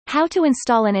How to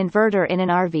install an inverter in an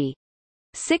RV.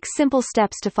 6 simple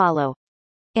steps to follow.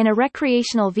 In a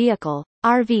recreational vehicle,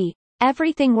 RV,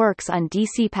 everything works on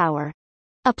DC power.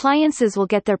 Appliances will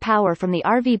get their power from the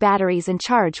RV batteries and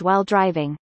charge while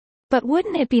driving. But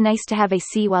wouldn't it be nice to have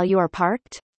AC while you are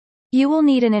parked? You will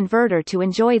need an inverter to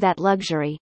enjoy that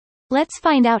luxury. Let's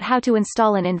find out how to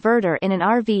install an inverter in an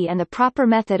RV and the proper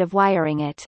method of wiring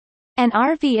it. An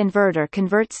RV inverter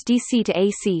converts DC to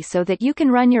AC so that you can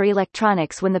run your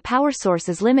electronics when the power source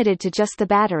is limited to just the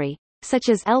battery, such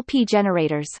as LP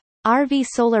generators, RV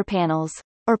solar panels,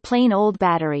 or plain old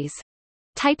batteries.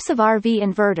 Types of RV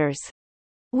inverters.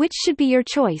 Which should be your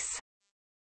choice?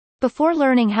 Before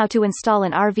learning how to install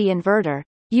an RV inverter,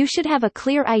 you should have a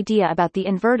clear idea about the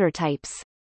inverter types.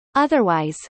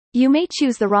 Otherwise, you may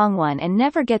choose the wrong one and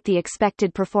never get the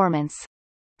expected performance.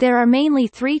 There are mainly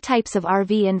 3 types of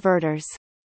RV inverters.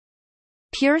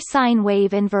 Pure sine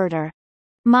wave inverter.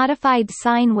 Modified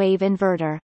sine wave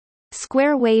inverter.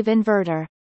 Square wave inverter.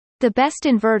 The best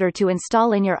inverter to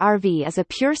install in your RV is a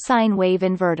pure sine wave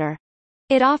inverter.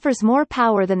 It offers more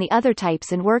power than the other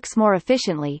types and works more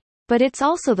efficiently, but it's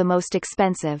also the most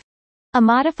expensive. A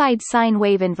modified sine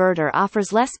wave inverter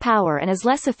offers less power and is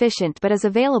less efficient but is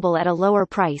available at a lower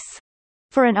price.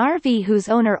 For an RV whose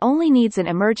owner only needs an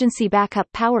emergency backup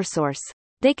power source,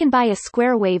 they can buy a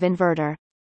square wave inverter.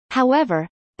 However,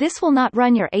 this will not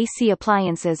run your AC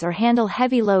appliances or handle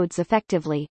heavy loads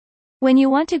effectively. When you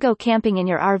want to go camping in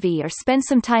your RV or spend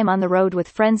some time on the road with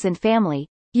friends and family,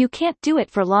 you can't do it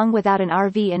for long without an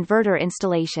RV inverter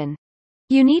installation.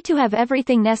 You need to have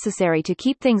everything necessary to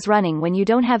keep things running when you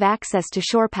don't have access to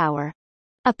shore power.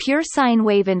 A pure sine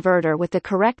wave inverter with the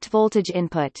correct voltage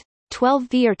input,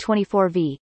 12V or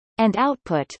 24V, and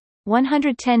output,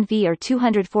 110V or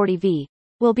 240V,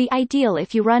 will be ideal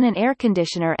if you run an air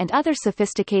conditioner and other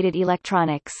sophisticated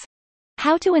electronics.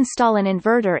 How to install an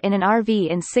inverter in an RV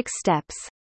in 6 steps.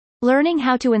 Learning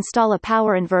how to install a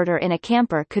power inverter in a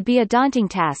camper could be a daunting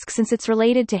task since it's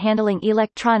related to handling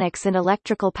electronics and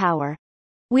electrical power.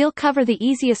 We'll cover the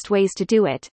easiest ways to do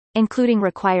it, including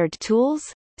required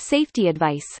tools, safety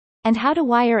advice, and how to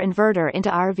wire inverter into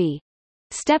RV.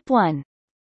 Step 1.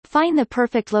 Find the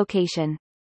perfect location.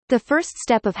 The first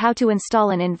step of how to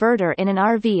install an inverter in an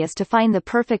RV is to find the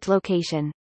perfect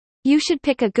location. You should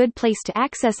pick a good place to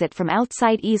access it from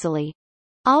outside easily.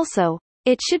 Also,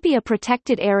 it should be a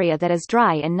protected area that is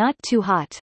dry and not too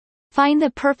hot. Find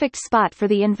the perfect spot for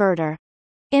the inverter.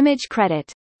 Image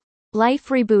credit. Life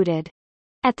rebooted.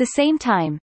 At the same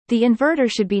time, the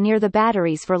inverter should be near the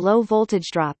batteries for low voltage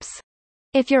drops.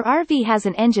 If your RV has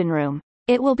an engine room,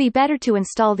 it will be better to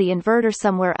install the inverter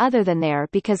somewhere other than there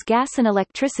because gas and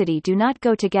electricity do not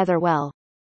go together well.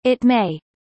 It may